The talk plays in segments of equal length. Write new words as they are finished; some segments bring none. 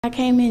I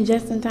came in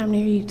just in time to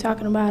hear you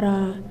talking about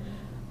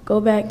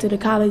go back to the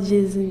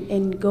colleges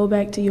and go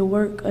back to your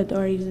work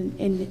authorities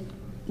and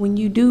when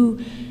you do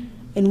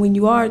and when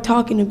you are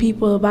talking to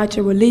people about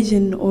your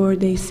religion or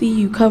they see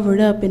you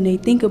covered up and they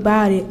think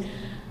about it,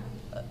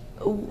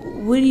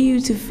 what do you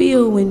to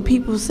feel when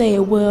people say,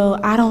 well,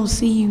 I don't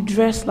see you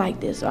dressed like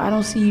this, or I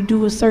don't see you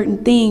do a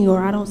certain thing,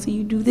 or I don't see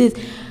you do this?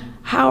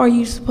 How are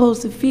you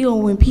supposed to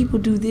feel when people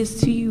do this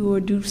to you or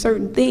do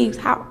certain things?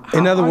 How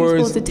in other are words,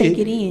 you supposed to take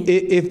it in?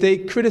 If they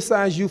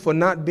criticize you for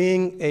not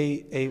being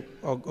a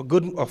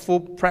full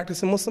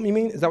practicing Muslim, you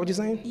mean? Is that what you're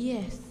saying?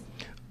 Yes.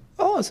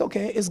 Oh, it's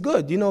okay. It's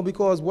good,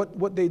 because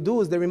what they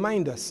do is they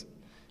remind us.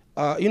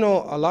 A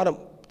lot of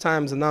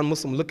times a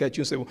non-Muslim look at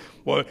you and say,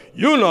 well,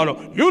 you're not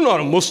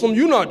a Muslim.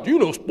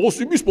 You're supposed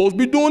to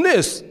be doing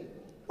this.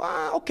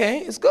 Well, okay,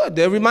 it's good.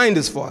 They're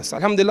reminders for us.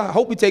 Alhamdulillah, I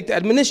hope we take the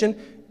admonition.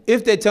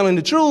 If they're telling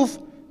the truth,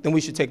 then we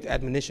should take the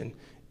admonition.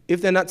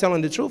 If they're not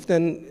telling the truth,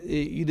 then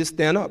you just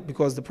stand up,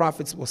 because the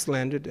prophets were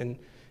slandered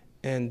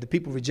and the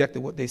people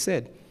rejected what they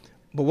said.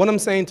 But what I'm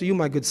saying to you,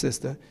 my good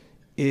sister,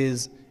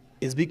 is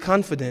be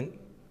confident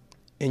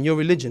in your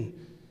religion.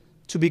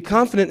 To be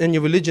confident in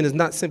your religion is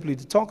not simply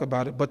to talk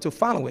about it, but to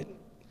follow it.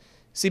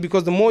 See,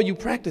 because the more you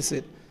practice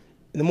it,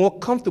 the more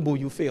comfortable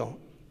you feel.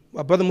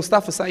 Brother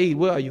Mustafa Saeed,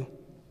 where are you?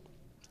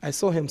 I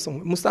saw him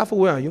somewhere. Mustafa,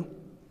 where are you?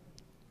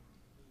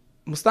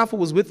 Mustafa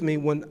was with me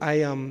when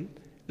I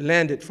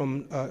landed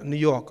from New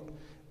York,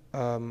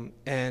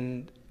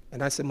 and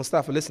I said,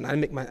 Mustafa, listen, I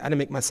didn't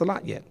make my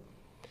salat yet,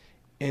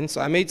 and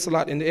so I made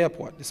salat in the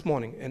airport this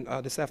morning and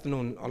this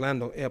afternoon,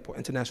 Orlando Airport,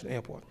 International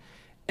Airport,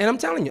 and I'm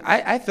telling you,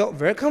 I felt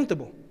very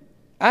comfortable.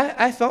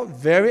 I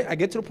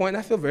get to the point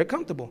I feel very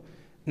comfortable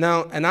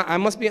now, and I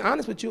must be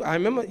honest with you. I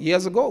remember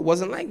years ago it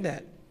wasn't like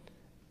that.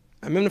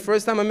 I remember the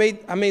first time I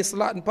made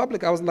salat in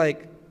public, I was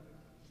like,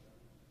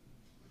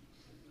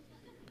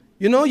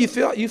 you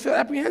feel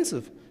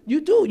apprehensive.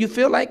 You do. You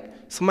feel like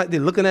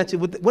they're looking at you.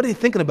 What are they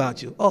thinking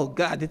about you? Oh,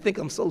 God, they think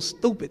I'm so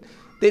stupid.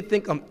 They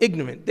think I'm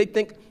ignorant. They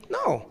think,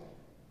 no.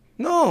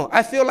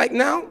 I feel like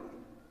now,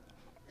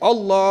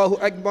 Allahu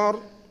Akbar.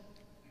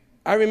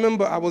 I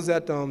remember I was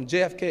at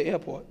JFK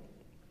Airport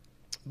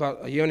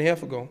about a year and a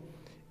half ago.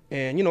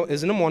 And,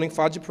 it's in the morning,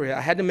 Fajr prayer.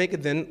 I had to make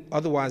it then,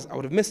 otherwise I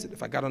would have missed it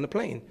if I got on the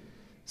plane.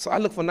 So I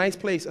looked for a nice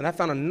place, and I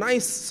found a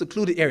nice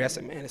secluded area. I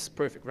said, man, it's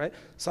perfect, right?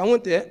 So I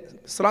went there,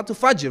 Salatul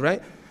Fajr,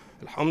 right?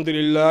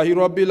 Alhamdulillahi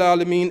Rabbil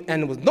Alameen,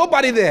 and there was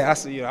nobody there. I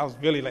said, I was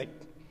really like,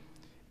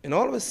 and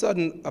all of a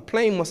sudden, a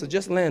plane must have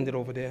just landed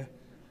over there,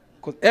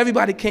 because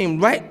everybody came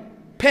right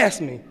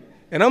past me,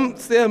 and I'm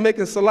still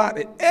making salat,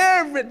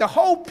 and the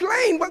whole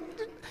plane,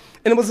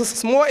 and it was a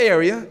small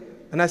area,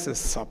 and I said,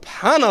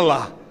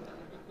 Subhanallah.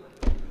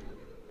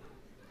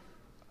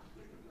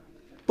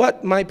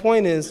 But my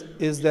point is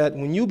that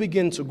when you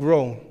begin to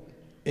grow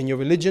in your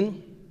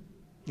religion,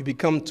 you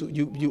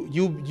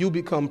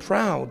become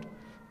proud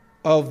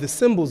of the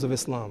symbols of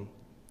Islam.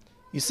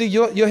 You see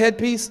your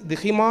headpiece, the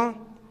khimar.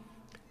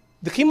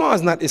 The khimar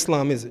is not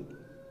Islam, is it?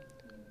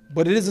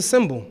 But it is a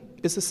symbol.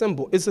 It's a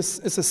symbol. It's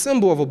a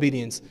symbol of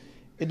obedience.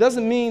 It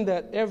doesn't mean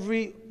that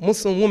every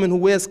Muslim woman who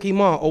wears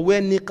khimar or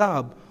wear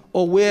niqab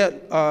or wear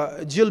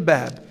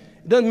jilbab,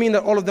 it doesn't mean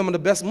that all of them are the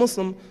best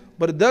Muslim,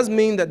 but it does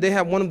mean that they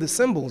have one of the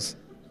symbols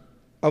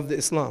of the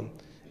Islam,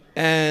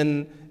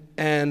 and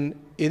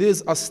it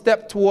is a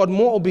step toward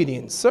more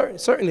obedience.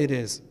 Certainly it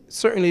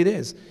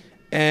is,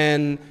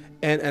 and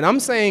I'm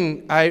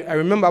saying, I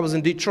remember I was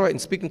in Detroit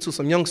and speaking to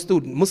some young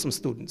Muslim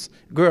students,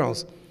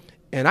 girls,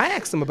 and I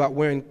asked them about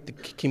wearing the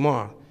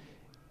khimar,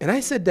 and I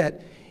said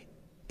that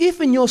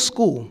if in your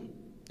school,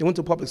 they went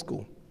to public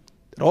school,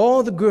 that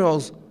all the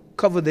girls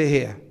cover their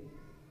hair,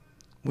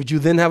 would you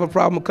then have a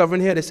problem with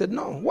covering hair? They said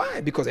no.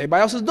 Why? Because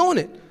everybody else is doing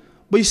it.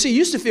 But you see, you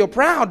used to feel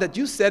proud that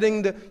you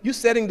setting the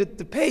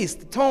pace,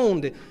 the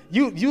tone.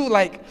 You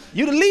the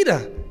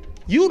leader.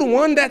 You the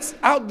one that's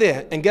out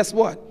there. And guess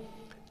what?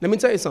 Let me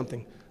tell you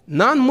something.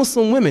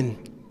 Non-Muslim women,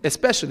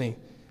 especially,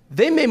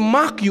 they may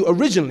mock you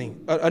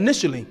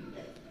initially,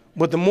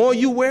 but the more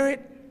you wear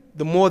it,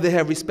 the more they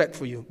have respect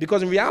for you.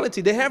 Because in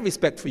reality, they have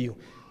respect for you.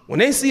 When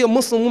they see a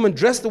Muslim woman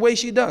dressed the way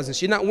she does, and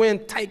she's not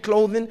wearing tight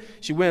clothing,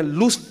 she's wearing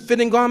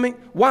loose-fitting garment,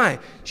 why?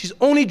 She's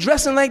only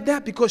dressing like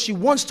that because she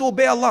wants to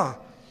obey Allah.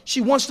 She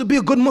wants to be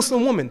a good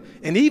Muslim woman.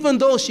 And even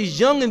though she's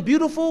young and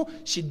beautiful,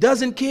 she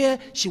doesn't care.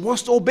 She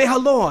wants to obey her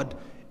Lord.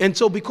 And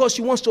so because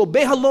she wants to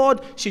obey her Lord,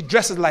 she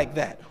dresses like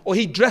that. Or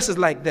he dresses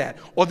like that.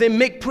 Or they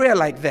make prayer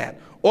like that.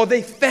 Or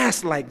they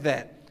fast like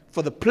that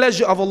for the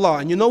pleasure of Allah.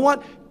 And you know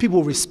what?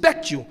 People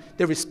respect you.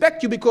 They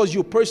respect you because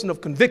you're a person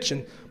of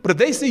conviction. But if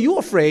they see you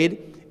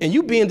afraid and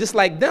you being just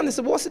like them, they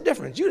say, well, what's the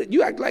difference?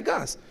 You act like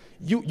us.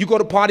 You go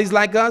to parties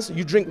like us,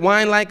 you drink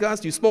wine like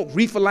us, you smoke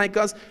reefer like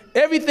us.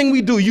 Everything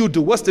we do, you do.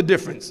 What's the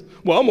difference?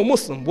 Well, I'm a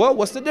Muslim. Well,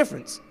 what's the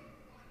difference?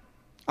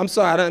 I'm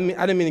sorry, I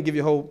didn't mean to give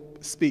you a whole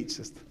speech,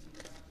 sister.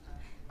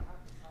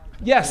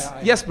 Yes,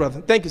 yes,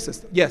 brother. Thank you,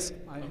 sister. Yes.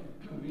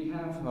 We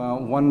have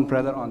one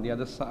brother on the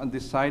other side,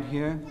 this side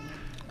here,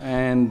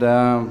 and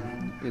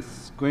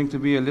it's going to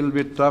be a little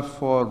bit tough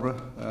for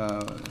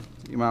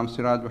Imam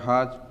Siraj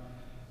Haj,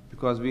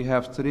 because we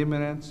have 3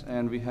 minutes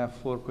and we have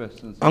 4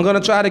 questions. I'm going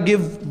to try to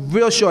give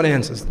real short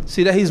answers.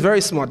 See that he's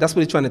very smart. That's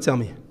what he's trying to tell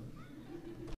me.